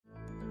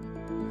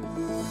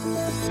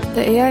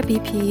The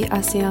AIBP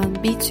ASEAN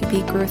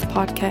B2B Growth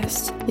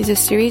Podcast is a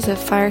series of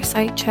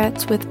fireside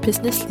chats with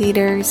business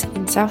leaders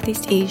in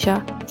Southeast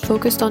Asia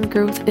focused on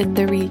growth in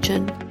the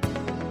region.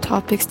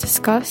 Topics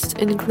discussed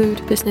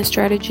include business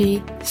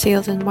strategy,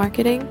 sales and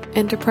marketing,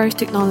 enterprise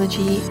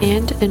technology,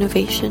 and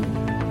innovation.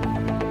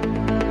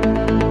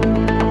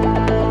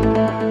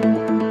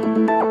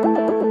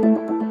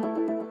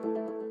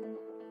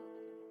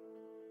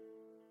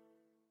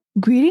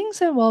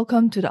 Greetings and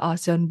welcome to the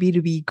ASEAN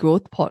B2B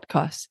Growth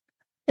Podcast.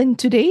 In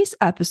today's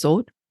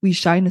episode, we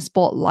shine a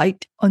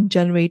spotlight on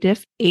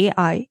generative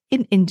AI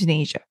in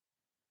Indonesia.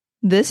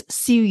 This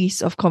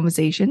series of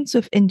conversations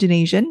with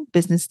Indonesian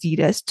business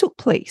leaders took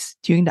place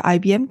during the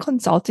IBM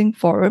Consulting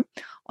Forum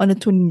on the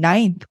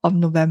 29th of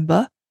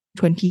November,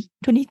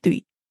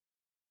 2023.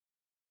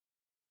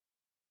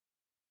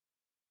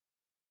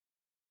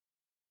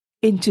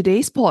 In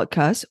today's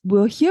podcast,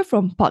 we'll hear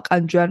from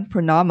Andrian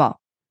Purnama,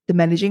 the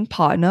managing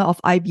partner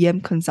of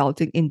IBM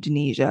Consulting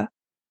Indonesia.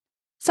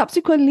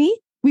 Subsequently,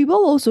 we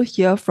will also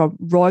hear from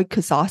Roy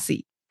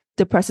Kosasih,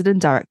 the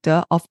President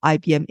Director of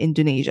IBM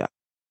Indonesia.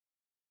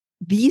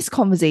 These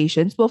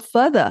conversations will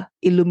further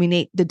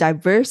illuminate the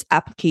diverse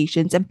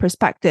applications and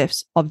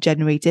perspectives of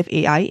generative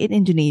AI in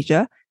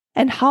Indonesia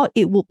and how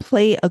it will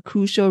play a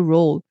crucial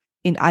role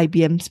in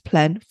IBM's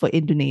plan for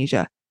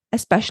Indonesia,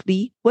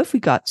 especially with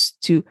regards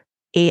to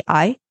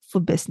AI for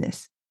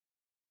business.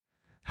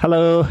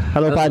 Hello,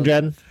 Pak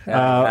Andrian. We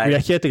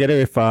are here together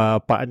with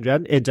Pak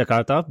Andrian in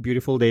Jakarta.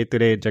 Beautiful day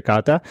today in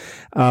Jakarta.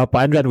 Pak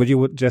Andrian, would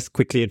you just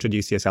quickly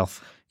introduce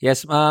yourself?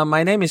 Yes,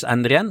 my name is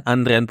Andrian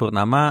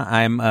Purnama.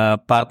 I'm a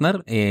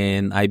partner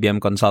in IBM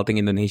Consulting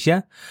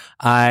Indonesia.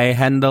 I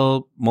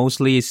handle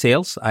mostly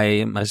sales.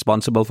 I am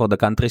responsible for the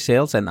country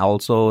sales, and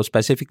also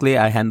specifically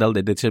I handle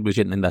the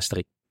distribution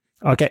industry.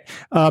 Okay.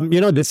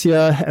 This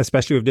year,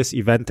 especially with this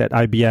event at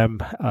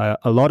IBM,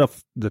 a lot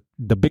of the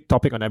big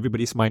topic on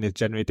everybody's mind is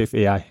generative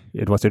AI.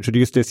 It was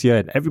introduced this year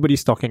and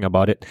everybody's talking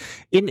about it.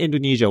 In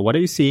Indonesia, what are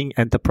you seeing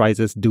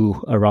enterprises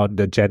do around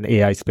the Gen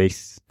AI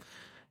space?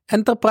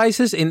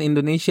 Enterprises in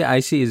Indonesia, I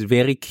see, is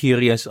very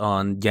curious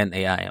on Gen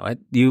AI. Right?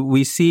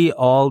 We see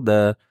all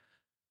the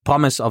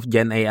promise of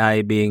Gen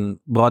AI being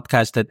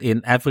broadcasted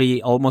in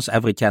almost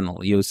every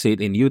channel. You see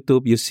it in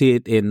YouTube. You see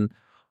it in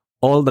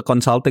all the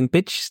consulting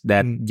pitch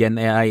that Gen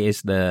AI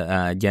is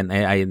the Gen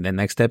AI in the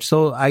next step.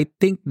 So I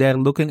think they're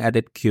looking at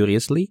it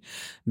curiously.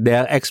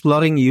 They're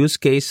exploring use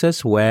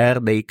cases where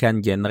they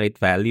can generate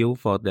value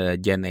for the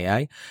Gen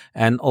AI.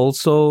 And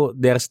also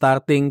they're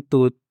starting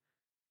to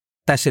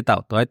test it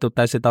out, right? To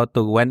test it out,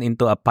 to went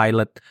into a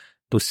pilot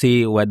to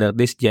see whether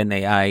this Gen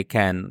AI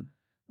can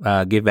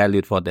give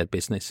value for their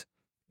business.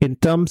 In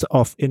terms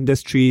of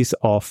industries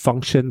or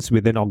functions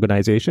within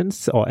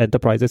organizations or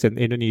enterprises in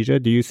Indonesia,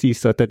 do you see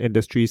certain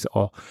industries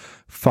or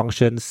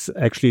functions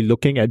actually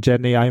looking at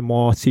Gen AI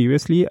more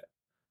seriously?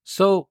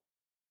 So,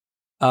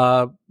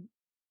 and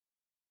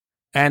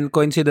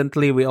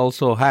coincidentally, we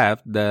also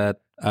have the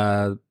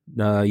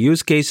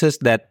use cases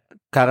that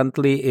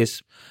currently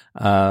is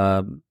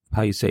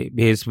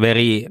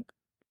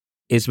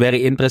is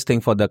very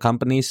interesting for the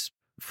companies.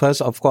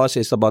 First, of course,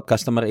 is about the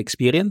customer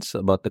experience.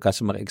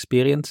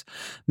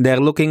 They're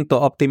looking to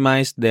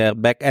optimize their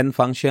back-end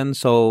function.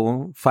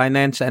 So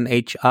finance and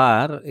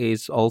HR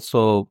is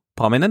also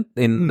prominent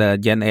in the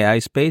Gen AI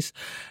space.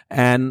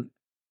 And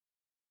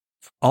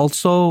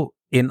also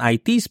in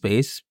IT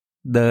space,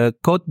 the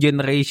code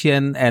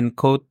generation and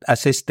code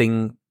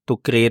assisting to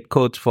create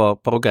codes for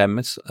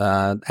programmers,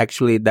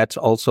 actually, that's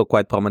also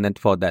quite prominent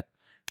for that.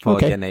 For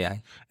Gen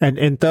AI. And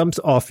in terms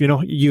of,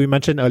 you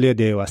mentioned earlier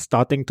they were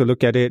starting to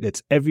look at it.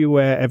 It's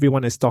everywhere.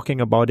 Everyone is talking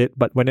about it.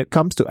 But when it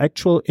comes to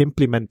actual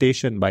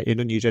implementation by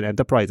Indonesian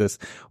enterprises,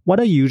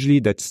 what are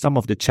usually some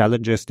of the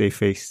challenges they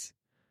face?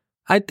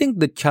 I think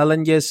the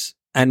challenges,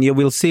 and you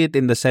will see it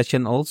in the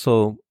session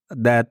also,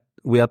 that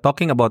we are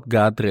talking about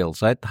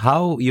guardrails, right?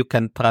 How you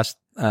can trust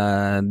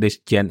this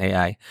Gen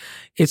AI.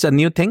 It's a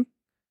new thing.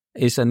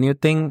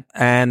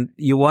 And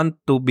you want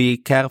to be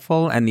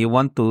careful, and you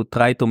want to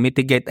try to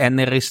mitigate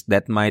any risk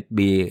that might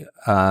be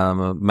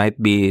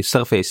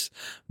surfaced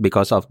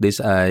because of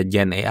this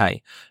Gen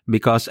AI.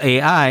 Because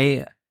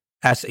AI,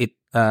 as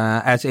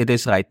it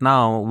is right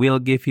now, will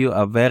give you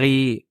a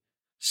very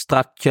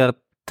structured,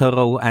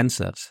 thorough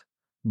answers.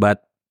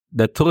 But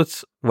the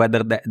truth,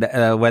 whether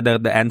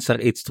the answer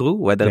is true,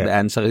 whether the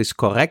answer is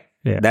correct,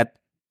 that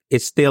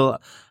is still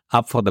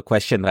up for the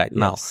question right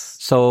now.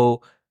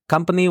 So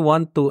company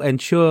want to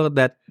ensure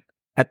that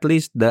at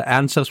least the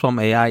answers from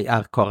AI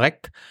are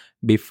correct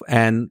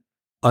and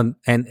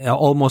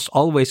almost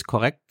always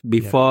correct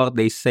before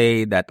they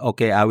say that,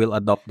 okay, I will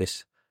adopt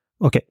this.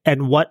 Okay.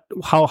 And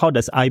how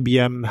does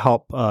IBM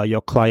help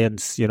your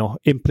clients,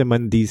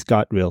 implement these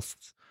guardrails?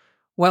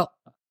 Well,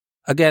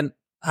 again,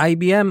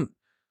 IBM,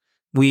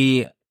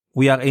 we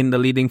are in the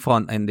leading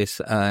front in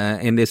this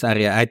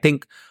area. I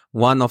think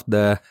one of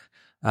the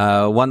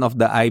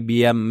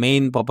IBM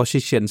main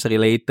propositions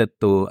related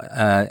to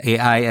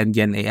AI and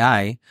Gen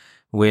AI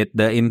with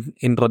the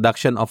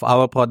introduction of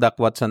our product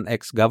Watson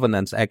X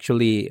Governance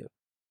actually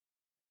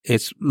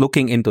is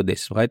looking into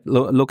this, right?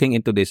 Looking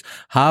into this,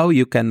 how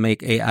you can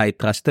make AI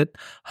trusted,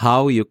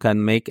 how you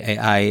can make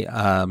AI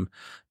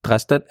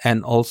trusted,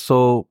 and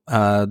also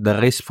the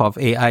risk of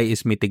AI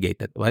is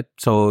mitigated, right?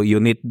 So you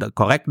need the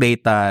correct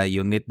data,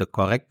 you need the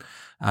correct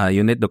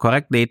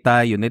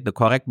data, you need the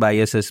correct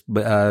biases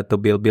to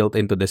be built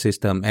into the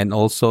system, and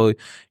also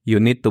you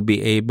need to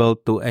be able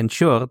to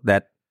ensure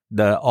that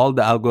all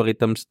the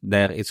algorithms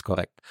there is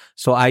correct.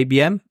 So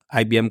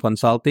IBM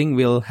Consulting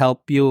will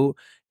help you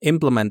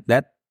implement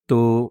that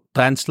to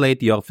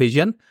translate your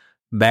vision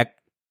back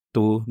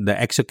to the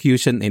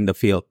execution in the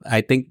field. I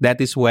think that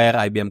is where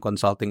IBM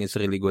Consulting is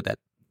really good at.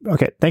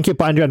 Okay, thank you,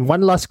 Pa Andrian.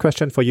 One last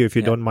question for you, if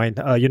you don't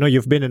mind.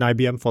 You've been in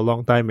IBM for a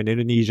long time in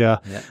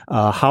Indonesia.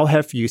 Yeah. How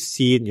have you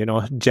seen,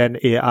 Gen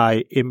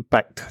AI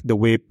impact the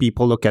way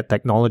people look at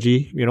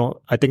technology?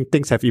 I think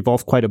things have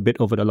evolved quite a bit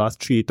over the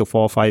last 3 to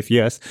 4 or 5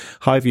 years.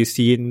 How have you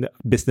seen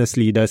business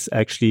leaders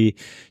actually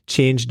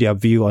change their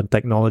view on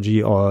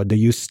technology or the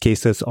use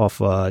cases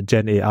of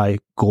Gen AI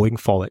going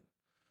forward?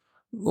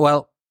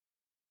 Well,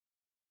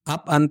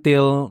 up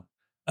until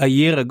a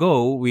year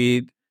ago,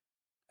 we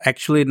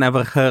actually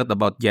never heard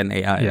about Gen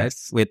AI.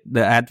 Yes. Right? With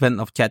the advent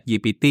of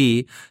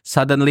ChatGPT,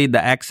 suddenly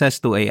the access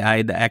to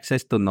AI, the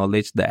access to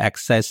knowledge, the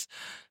access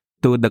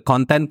to the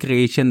content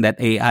creation that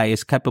AI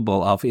is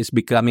capable of is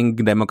becoming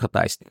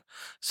democratized.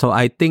 So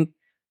I think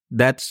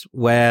that's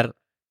where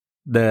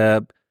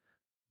the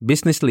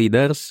business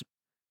leaders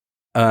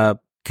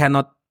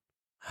cannot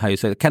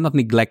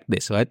neglect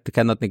this, right?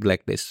 Cannot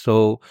neglect this.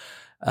 So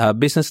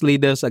business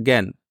leaders,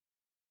 again,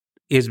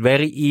 is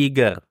very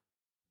eager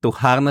to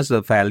harness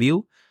the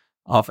value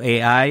of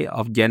AI,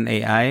 of Gen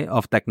AI,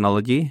 of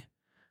technology.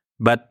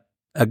 But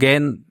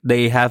again,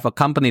 they have a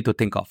company to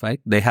think of,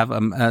 right? They have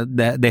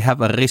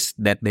a risk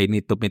that they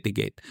need to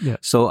mitigate. Yeah.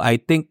 So I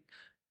think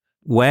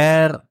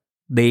where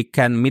they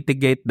can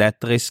mitigate that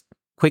risk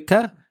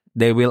quicker,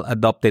 they will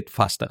adopt it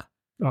faster.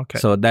 Okay.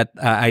 So that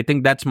I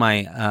think that's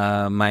my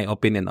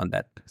opinion on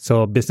that.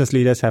 So business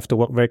leaders have to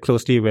work very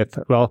closely with,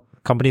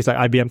 companies like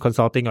IBM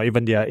Consulting or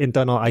even their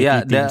internal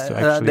IT teams to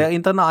actually... their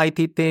internal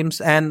IT teams,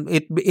 and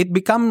it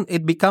becomes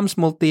it becomes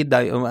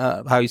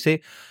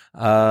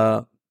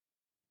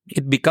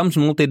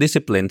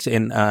multidisciplines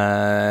in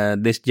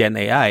this Gen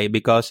AI,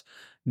 because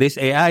this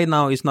AI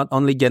now is not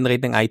only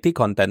generating IT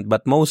content,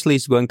 but mostly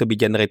it's going to be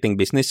generating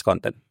business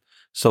content.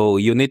 So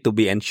you need to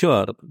be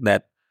ensured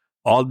that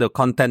all the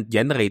content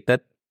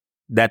generated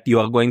that you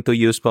are going to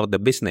use for the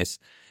business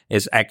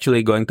is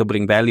actually going to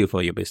bring value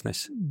for your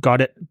business.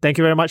 Got it. Thank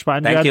you very much, Pa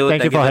Andrian.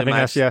 Thank you for having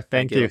us here.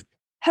 Thank you.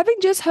 Having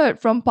just heard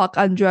from Pak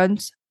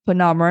Andrian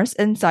Purnama's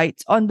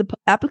insights on the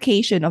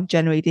application of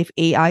generative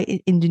AI in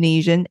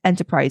Indonesian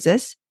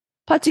enterprises,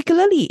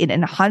 particularly in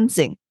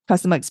enhancing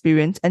customer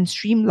experience and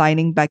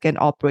streamlining backend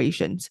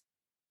operations,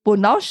 we'll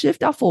now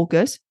shift our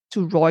focus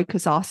to Roy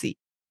Kosasih.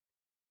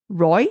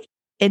 Roy,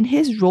 in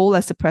his role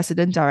as the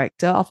President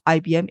Director of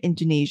IBM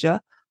Indonesia,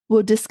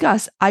 will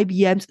discuss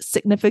IBM's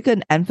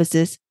significant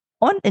emphasis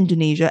on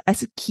Indonesia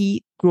as a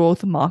key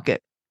growth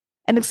market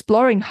and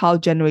exploring how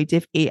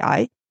generative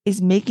AI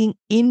is making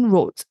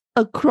inroads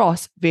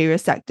across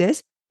various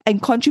sectors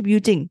and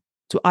contributing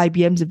to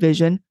IBM's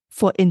vision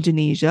for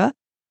Indonesia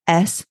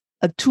as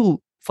a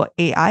tool for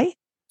AI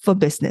for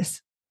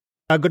business.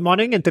 Good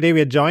morning, and today we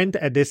are joined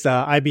at this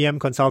IBM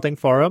Consulting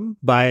Forum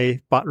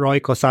by Pak Roy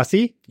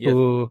Kosasih,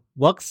 who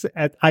works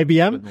at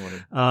IBM. Good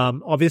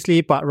morning.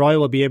 Obviously, Pak Roy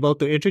will be able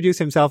to introduce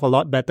himself a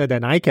lot better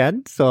than I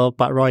can. So,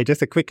 Pak Roy,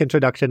 just a quick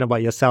introduction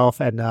about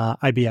yourself and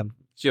IBM.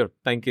 Sure,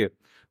 thank you.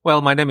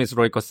 Well, my name is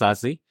Roy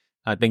Kosasih.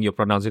 I think you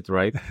pronounced it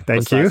right.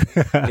 Thank you.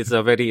 It's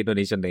a very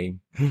Indonesian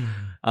name.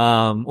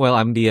 Well,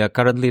 I'm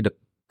currently the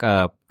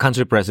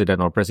country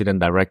president or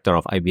president director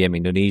of IBM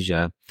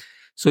Indonesia.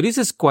 So this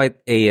is quite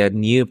a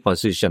new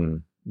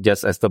position,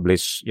 just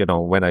established,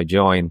 when I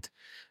joined,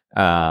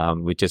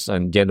 which is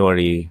in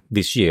January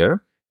this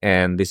year.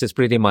 And this is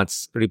pretty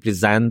much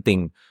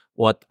representing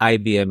what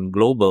IBM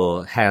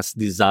Global has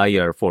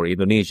desire for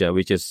Indonesia,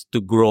 which is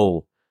to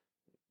grow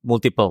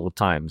multiple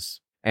times.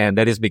 And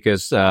that is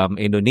because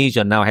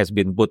Indonesia now has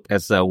been put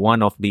as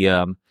one of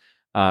the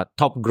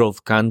top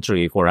growth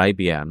country for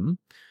IBM,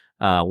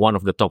 one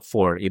of the top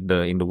 4 in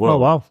the world. Oh,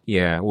 wow.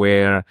 Yeah,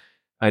 where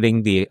I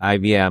think the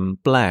IBM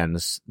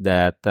plans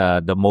that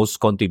the most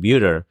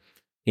contributor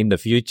in the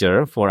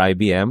future for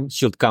IBM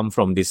should come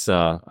from this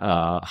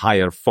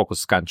higher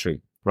focus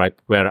country, right?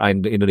 Where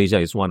Indonesia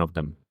is one of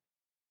them.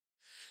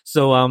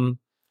 So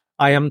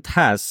I am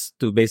tasked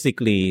to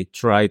basically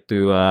try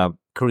to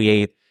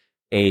create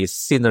a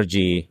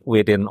synergy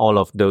within all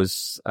of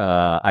those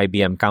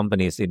IBM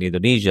companies in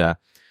Indonesia.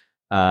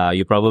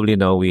 You probably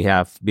know we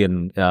have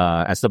been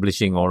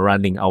establishing or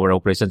running our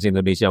operations in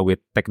Indonesia with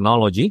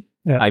technology,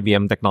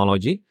 IBM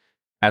technology,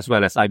 as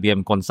well as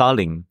IBM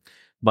Consulting.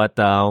 But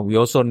we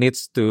also need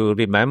to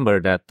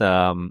remember that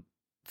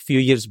few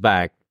years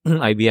back,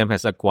 IBM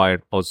has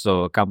acquired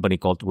also a company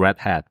called Red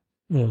Hat.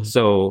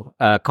 So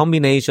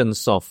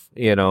combinations of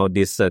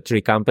these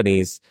 3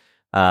 companies,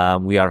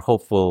 we are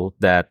hopeful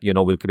that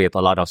will create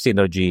a lot of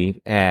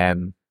synergy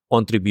and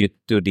contribute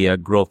to the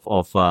growth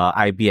of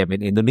IBM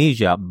in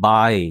Indonesia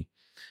by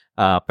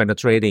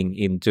penetrating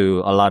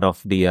into a lot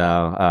of the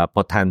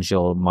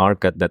potential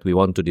market that we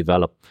want to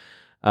develop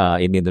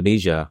in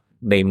Indonesia,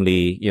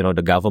 namely,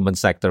 the government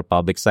sector,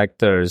 public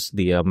sectors,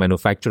 the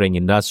manufacturing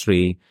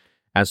industry,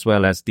 as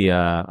well as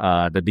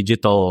the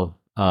digital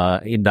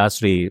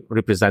industry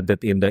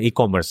represented in the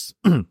e-commerce.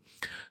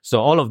 So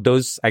all of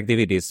those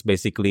activities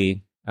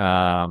basically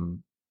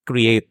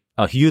create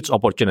a huge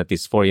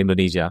opportunities for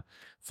Indonesia,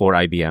 for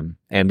IBM.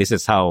 And this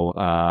is how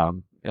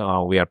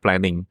we are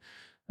planning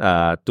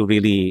to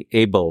really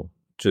able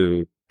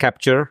to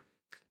capture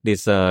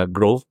this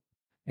growth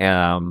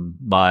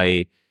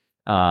by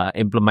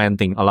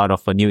implementing a lot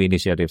of new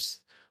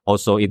initiatives,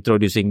 also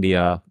introducing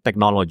the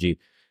technology.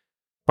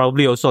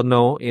 Probably also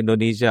know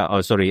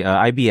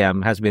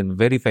IBM has been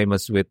very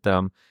famous with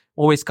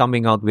always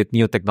coming out with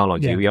new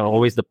technology. Yeah. We are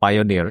always the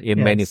pioneer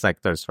in many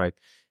sectors, right?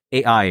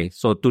 AI.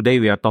 So today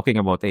we are talking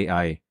about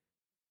AI.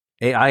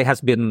 AI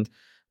has been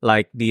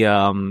like the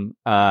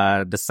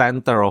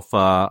center of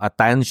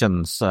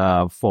attentions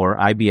for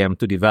IBM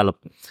to develop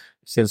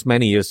since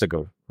many years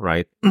ago,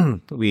 right?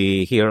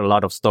 We hear a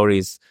lot of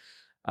stories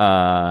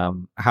how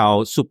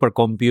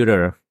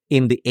supercomputer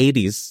in the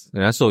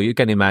 80s. So you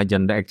can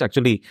imagine that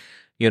actually,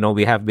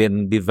 we have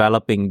been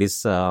developing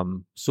this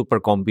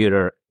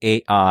supercomputer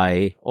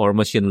AI or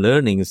machine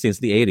learning since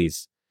the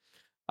 80s.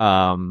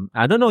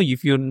 I don't know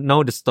if you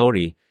know the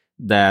story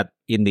that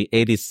in the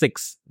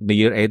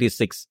year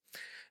 86,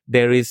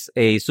 there is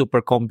a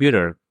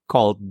supercomputer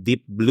called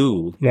Deep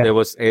Blue that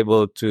was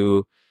able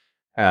to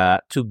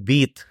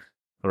beat,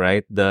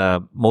 right,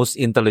 the most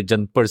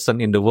intelligent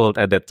person in the world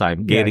at that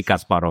time, Garry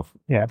Kasparov,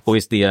 who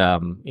is the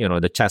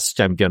the chess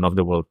champion of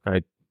the world,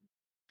 right?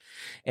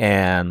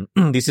 And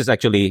this is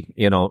actually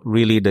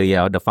really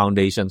the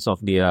foundations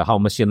of the how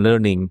machine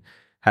learning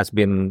has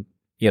been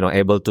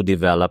able to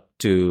develop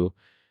to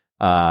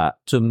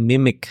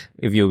mimic,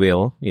 if you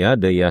will,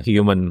 the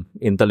human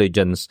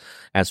intelligence,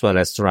 as well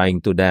as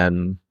trying to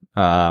then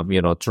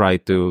try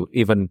to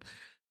even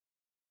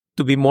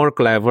to be more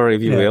clever,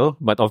 if you will,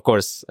 but of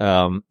course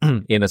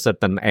in a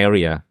certain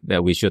area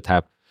that we should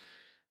have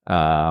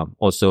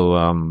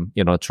also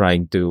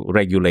trying to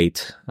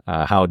regulate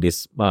how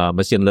this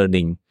machine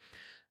learning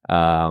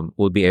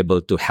will be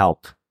able to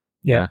help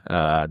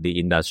the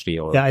industry.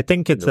 I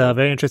think it's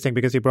very interesting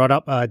because you brought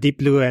up Deep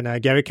Blue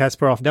and Garry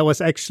Kasparov. That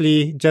was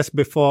actually just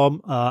before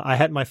I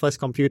had my first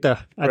computer.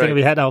 I think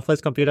we had our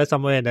first computer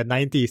somewhere in the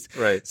 90s.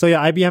 Right. So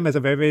IBM has a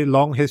very, very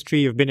long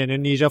history. You've been in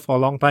Indonesia for a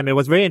long time. It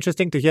was very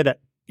interesting to hear that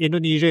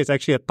Indonesia is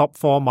actually a top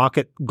 4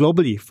 market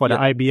globally for the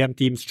IBM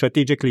team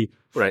strategically.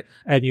 Right.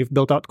 And you've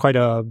built out quite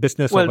a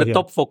business over here.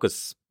 Top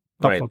focus.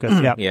 Top focus,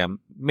 yeah.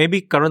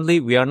 Maybe currently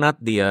we are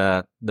not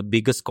the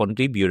biggest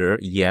contributor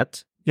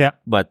yet. Yeah.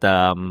 But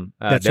that's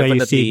where you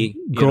definitely, see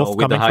growth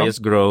with the coming highest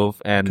from.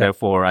 growth, and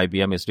therefore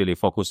IBM is really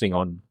focusing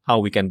on how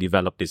we can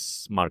develop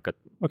this market.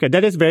 Okay,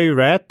 that is very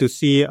rare to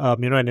see,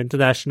 an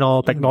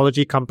international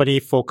technology company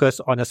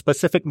focus on a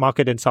specific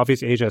market in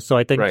Southeast Asia. So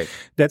I think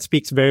that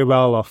speaks very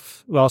well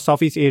of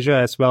Southeast Asia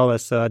as well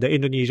as the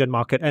Indonesian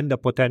market and the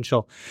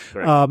potential.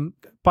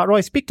 But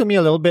Roy, speak to me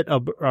a little bit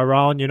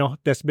around,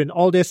 there's been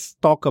all this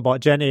talk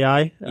about Gen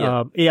AI.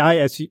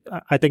 AI,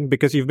 I think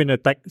because you've been in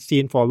the tech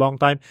scene for a long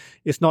time,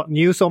 it's not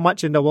new so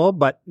much in the world,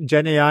 but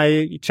Gen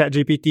AI,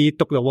 ChatGPT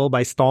took the world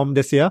by storm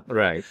this year.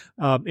 Right.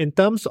 In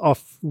terms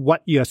of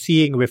what you're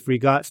seeing with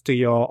regards to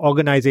your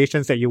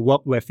organizations that you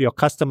work with, your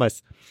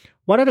customers,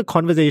 what are the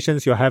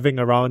conversations you're having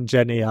around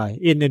Gen AI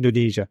in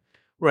Indonesia?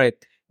 Right.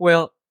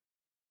 Well,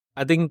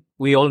 I think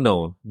we all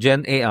know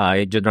Gen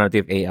AI,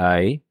 generative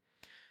AI,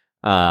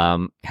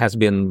 has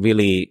been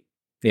really,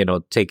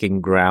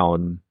 taking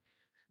ground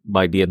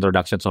by the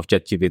introductions of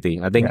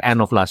ChatGPT. I think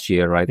end of last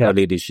year, right?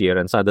 Early this year,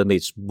 and suddenly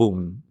it's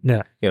boom.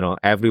 Yeah.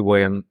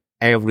 Everyone,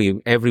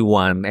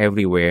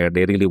 everywhere,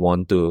 they really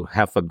want to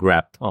have a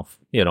grab of,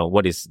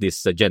 what is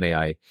this Gen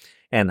AI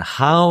and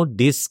how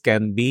this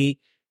can be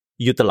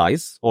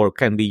utilized or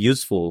can be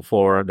useful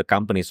for the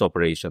company's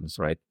operations,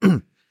 right?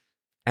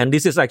 And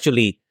this is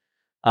actually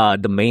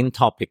the main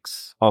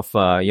topics of,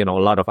 a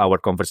lot of our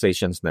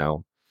conversations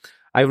now.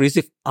 I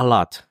received a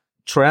lot,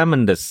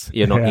 tremendous,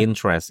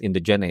 interest in the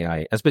Gen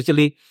AI,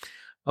 especially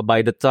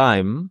by the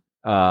time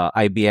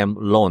IBM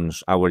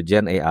launched our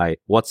Gen AI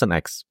Watson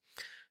X.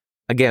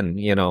 Again,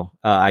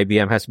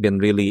 IBM has been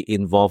really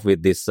involved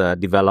with this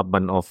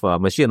development of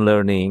machine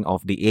learning,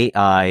 of the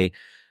AI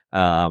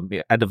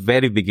at the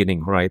very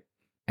beginning, right?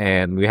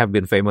 And we have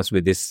been famous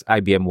with this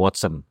IBM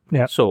Watson.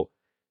 Yeah. So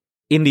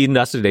in the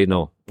industry, they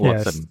know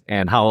Watson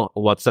and how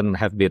Watson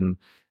have been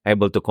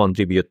able to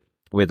contribute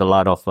with a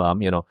lot of,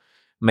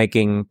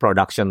 making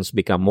productions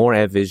become more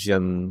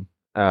efficient,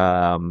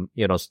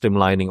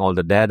 streamlining all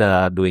the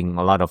data, doing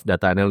a lot of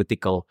data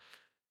analytical.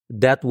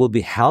 That will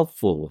be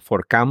helpful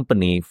for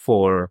company,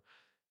 for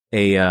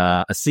a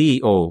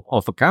CEO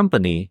of a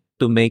company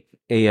to make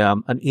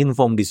an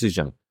informed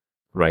decision,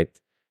 right?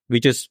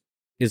 Which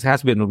it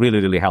has been really,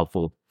 really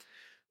helpful.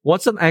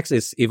 Watson X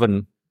is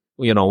even,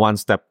 one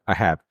step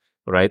ahead.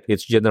 right?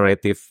 It's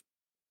generative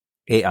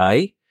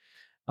AI,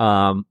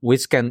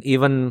 which can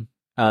even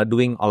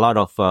doing a lot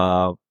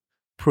of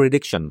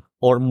prediction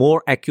or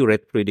more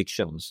accurate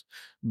predictions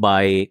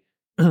by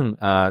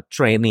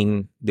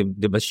training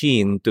the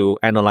machine to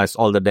analyze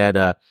all the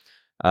data,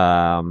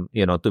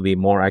 to be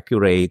more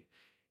accurate.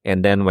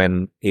 And then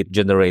when it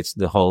generates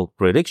the whole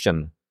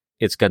prediction,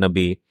 it's going to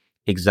be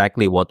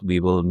exactly what we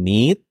will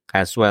need,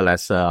 as well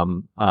as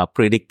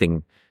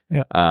predicting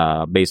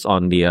based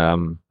on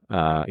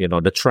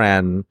the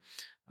trend,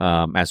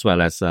 as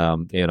well as how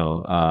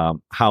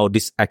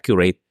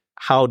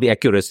the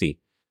accuracy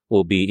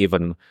will be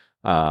even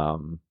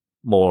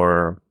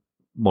more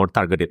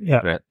targeted.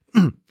 Right?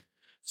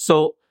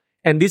 So,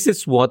 and this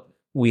is what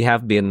we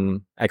have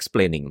been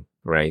explaining,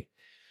 right?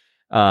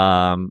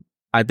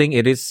 I think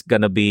it is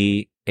gonna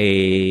be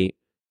a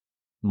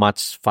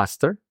much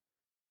faster,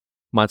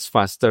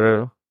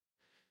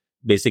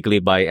 basically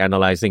by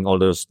analyzing all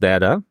those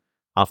data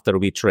after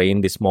we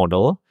train this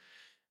model,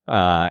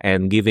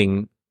 and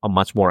giving a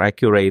much more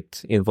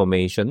accurate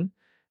information.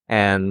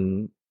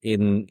 And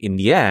in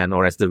the end,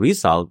 or as the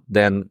result,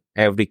 then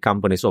every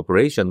company's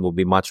operation will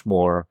be much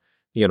more,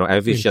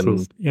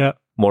 efficient,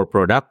 more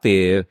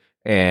productive,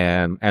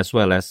 and as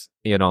well as,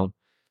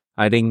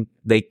 I think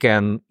they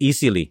can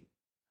easily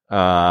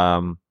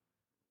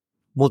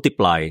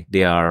multiply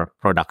their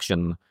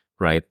production,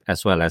 right,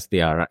 as well as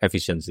their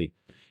efficiency.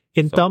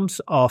 In terms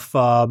of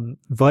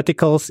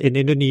verticals in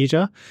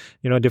Indonesia,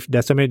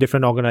 there's so many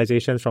different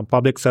organizations from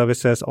public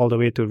services all the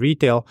way to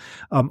retail.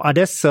 Are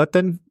there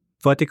certain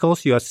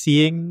verticals you are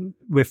seeing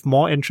with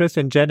more interest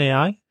in Gen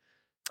AI?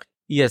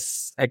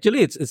 Yes,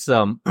 actually, it's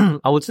I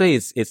would say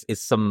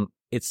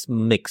it's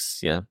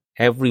mixed. Yeah,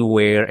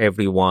 everywhere,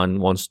 everyone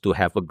wants to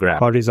have a grab.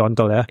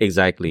 Horizontal, yeah.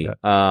 Exactly. Yeah.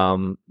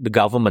 The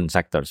government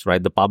sectors,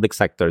 right? The public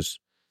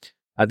sectors.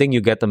 I think you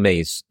get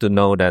amazed to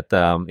know that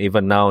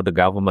even now the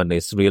government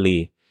is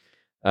really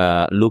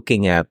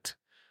looking at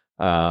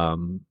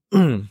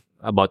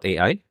about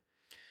AI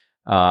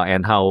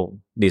and how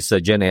this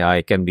Gen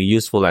AI can be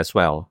useful as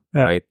well,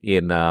 right?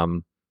 In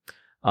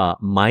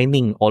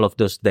mining all of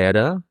those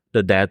data,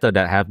 the data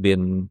that have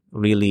been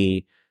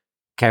really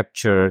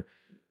captured,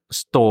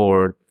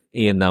 stored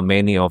in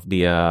many of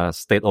the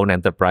state-owned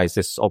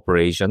enterprises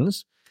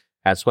operations,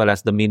 as well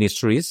as the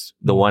ministries,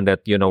 the one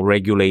that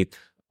regulate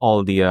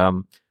all the,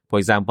 for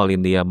example,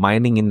 in the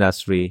mining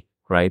industry,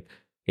 right?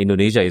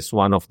 Indonesia is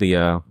one of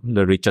the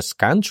richest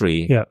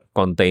country,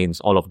 contains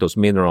all of those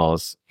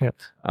minerals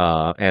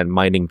and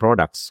mining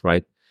products,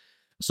 right?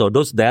 So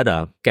those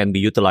data can be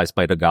utilized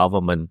by the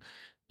government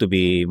to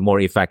be more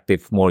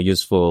effective, more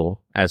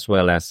useful, as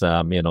well as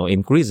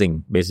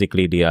increasing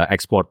basically the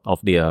export of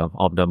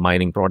the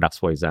mining products,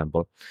 for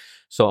example.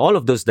 So all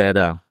of those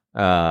data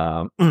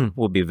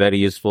would be very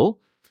useful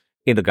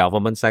in the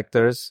government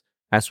sectors,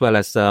 as well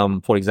as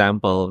for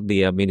example,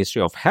 the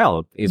Ministry of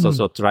Health is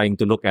also trying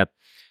to look at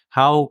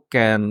how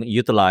can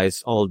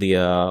utilize all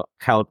the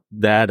health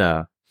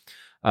data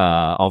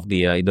of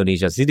the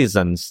Indonesian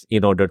citizens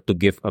in order to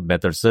give a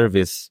better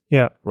service,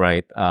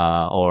 right?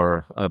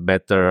 Or a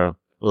better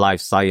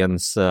life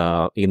science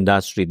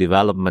industry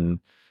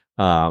development,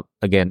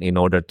 again, in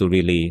order to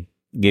really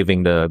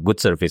giving the good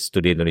service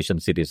to the Indonesian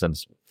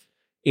citizens.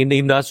 In the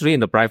industry, in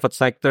the private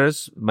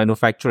sectors,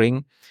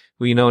 manufacturing,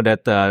 we know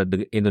that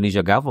the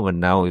Indonesia government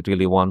now, it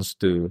really wants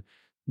to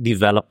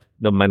develop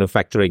the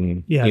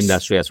manufacturing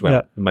industry as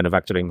well,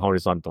 manufacturing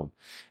horizontal.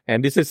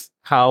 And this is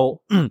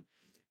how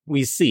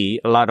we see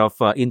a lot of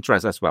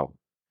interest as well.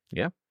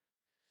 Yeah.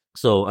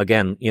 So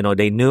again,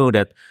 they knew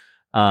that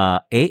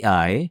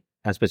AI,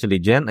 especially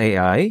Gen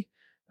AI,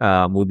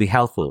 would be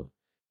helpful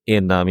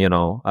in,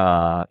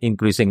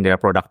 increasing their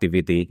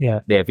productivity,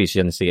 their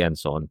efficiency, and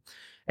so on.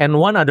 And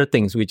one other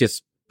thing, which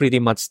is pretty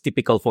much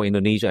typical for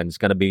Indonesia and it's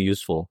going to be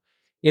useful.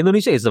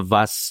 Indonesia is a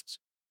vast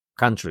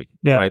country,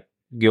 right?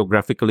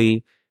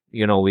 Geographically,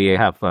 we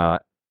have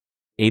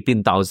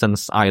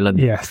 18,000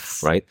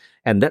 islands, right?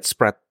 And that's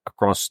spread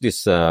across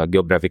these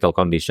geographical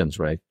conditions,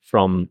 right?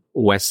 From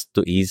west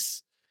to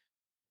east.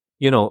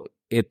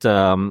 It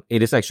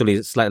is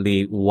actually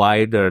slightly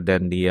wider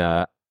than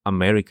the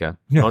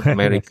North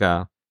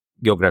America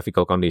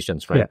geographical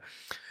conditions, right?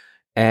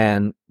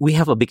 And we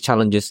have a big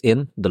challenges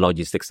in the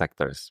logistics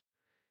sectors.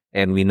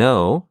 And we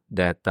know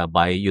that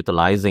by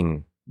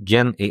utilizing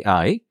Gen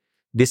AI,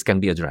 this can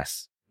be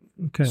addressed.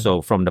 Okay.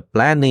 So from the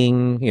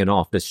planning,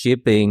 of the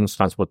shippings,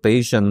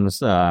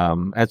 transportations,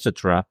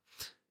 etc.,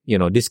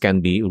 this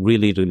can be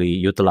really, really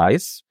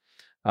utilized.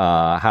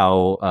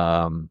 How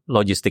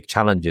logistic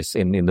challenges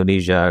in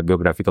Indonesia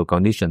geographical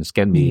conditions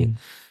can be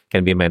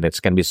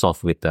managed, can be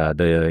solved with the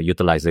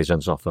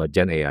utilizations of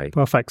Gen AI.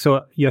 Perfect.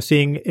 So you're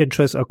seeing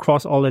interest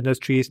across all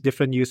industries,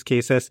 different use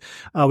cases,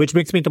 which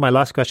brings me to my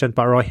last question,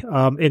 Pak Roy.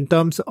 In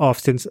terms of,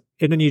 since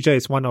Indonesia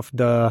is one of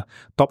the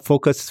top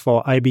focus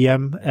for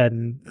IBM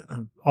and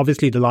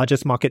obviously the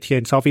largest market here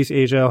in Southeast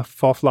Asia,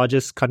 fourth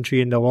largest country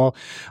in the world,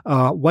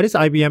 what is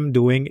IBM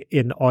doing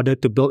in order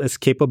to build its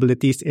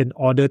capabilities in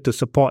order to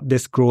support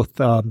this growth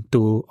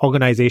to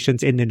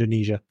organizations in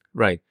Indonesia?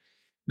 Right.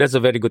 That's a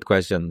very good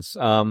question.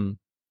 I'm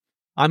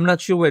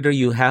not sure whether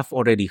you have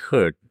already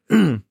heard,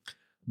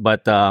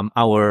 but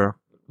our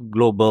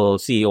global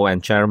CEO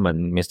and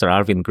chairman, Mr.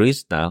 Arvind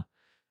Krishna,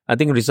 I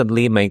think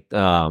recently made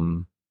a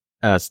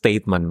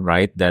statement,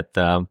 right, that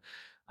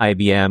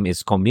IBM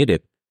is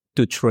committed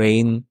to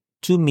train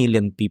 2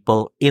 million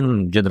people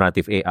in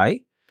generative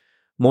AI,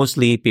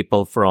 mostly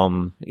people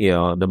from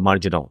the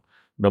marginal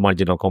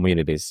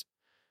communities,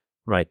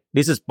 right?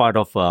 This is part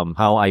of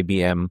how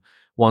IBM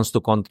wants to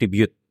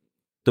contribute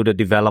to the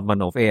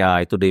development of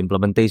AI, to the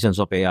implementations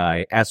of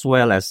AI, as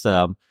well as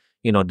the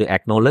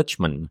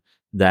acknowledgement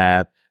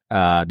that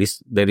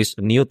there is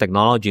a new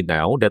technology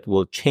now that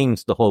will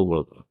change the whole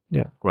world,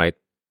 right,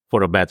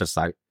 for a better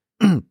side.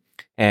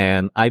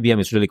 And IBM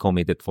is really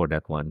committed for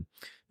that one.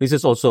 This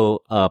is also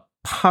a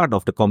part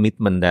of the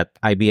commitment that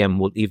IBM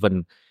will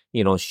even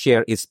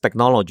share its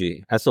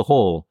technology as a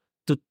whole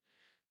to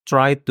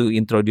try to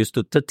introduce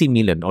to 30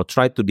 million or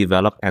try to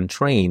develop and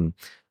train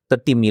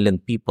 30 million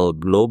people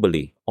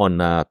globally on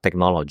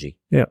technology.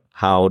 Yeah.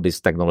 How this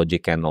technology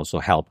can also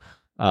help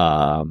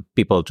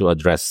people to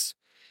address,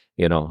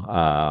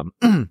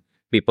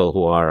 people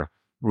who are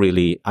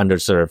really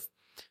underserved,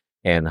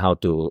 and how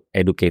to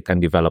educate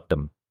and develop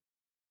them.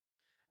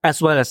 As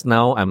well as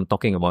now I'm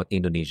talking about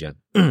Indonesia.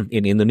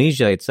 In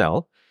Indonesia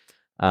itself,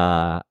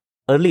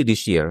 early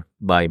this year,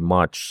 by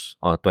March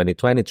of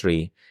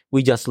 2023,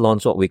 we just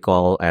launched what we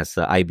call as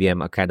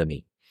IBM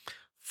Academy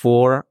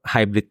for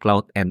hybrid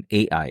cloud and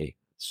AI.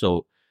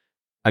 So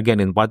again,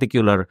 in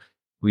particular,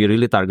 we're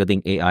really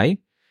targeting AI.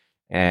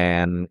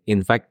 And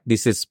in fact,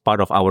 this is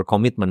part of our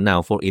commitment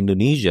now for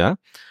Indonesia,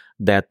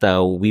 that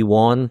we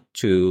want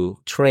to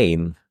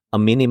train a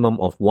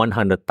minimum of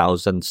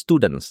 100,000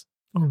 students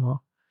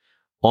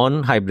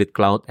on hybrid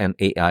cloud and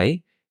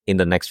AI in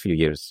the next few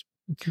years.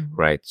 Okay.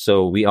 Right.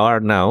 So we are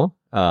now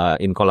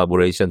in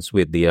collaborations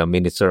with the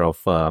Minister of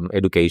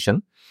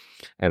Education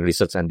and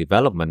Research and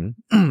Development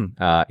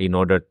in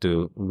order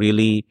to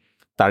really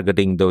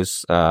targeting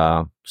those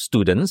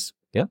students,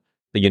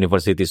 the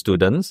university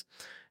students.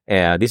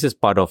 This is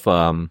part of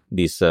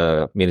this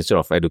Minister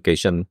of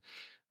Education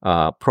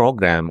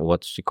program,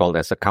 what she called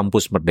as a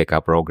Campus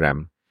Merdeka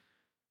program,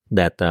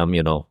 that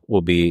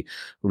will be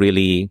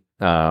really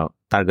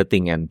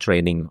targeting and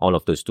training all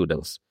of those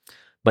students.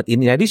 But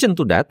in addition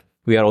to that,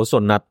 we are also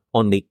not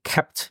only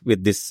kept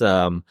with this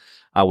our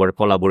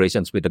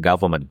collaborations with the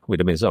government, with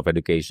the Ministry of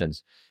Education,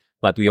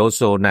 but we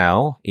also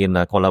now in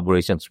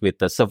collaborations with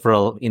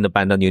several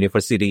independent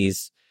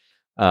universities,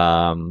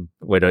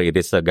 whether it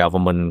is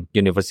government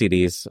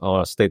universities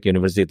or state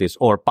universities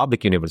or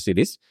public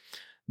universities,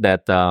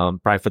 that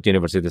private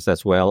universities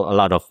as well, a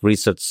lot of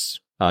research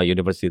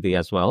university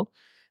as well,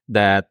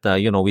 that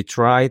we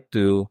try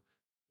to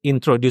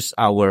introduce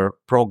our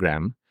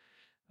program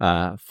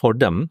for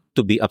them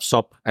to be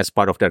absorbed as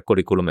part of their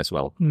curriculum as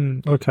well.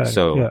 Okay.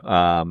 So,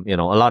 a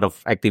lot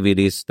of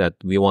activities that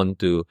we want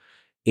to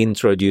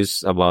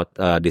introduce about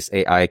this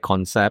AI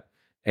concept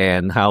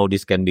and how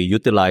this can be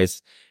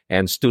utilized,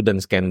 and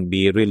students can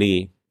be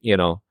really,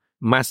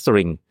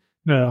 mastering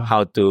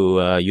how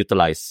to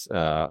utilize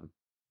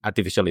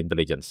artificial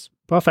intelligence.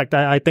 Perfect.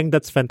 I think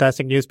that's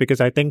fantastic news,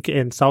 because I think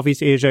in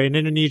Southeast Asia, in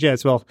Indonesia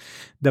as well,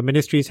 the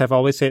ministries have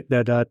always said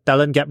that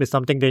talent gap is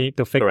something they need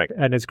to fix. Correct.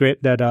 And it's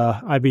great that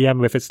IBM,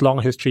 with its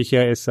long history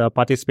here, is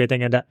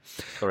participating in that.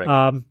 Correct.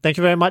 Thank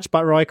you very much,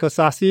 Pak Roy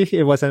Kosasih.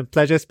 It was a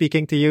pleasure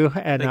speaking to you,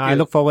 and I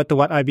look forward to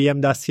what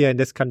IBM does here in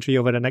this country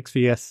over the next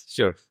few years.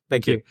 Sure.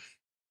 Thank you.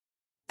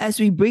 As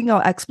we bring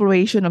our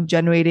exploration of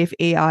generative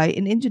AI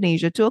in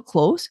Indonesia to a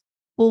close,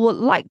 we would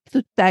like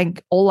to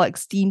thank all our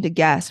esteemed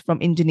guests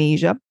from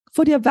Indonesia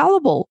for their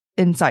valuable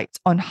insights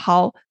on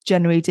how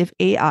generative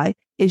AI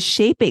is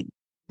shaping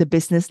the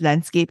business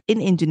landscape in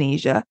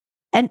Indonesia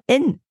and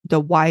in the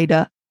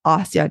wider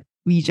ASEAN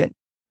region.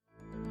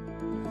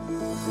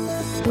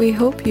 We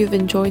hope you've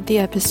enjoyed the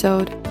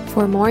episode.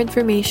 For more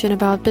information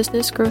about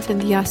business growth in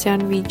the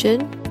ASEAN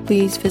region,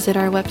 please visit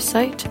our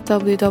website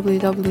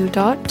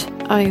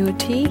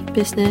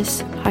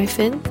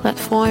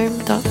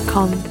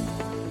www.iotbusiness-platform.com.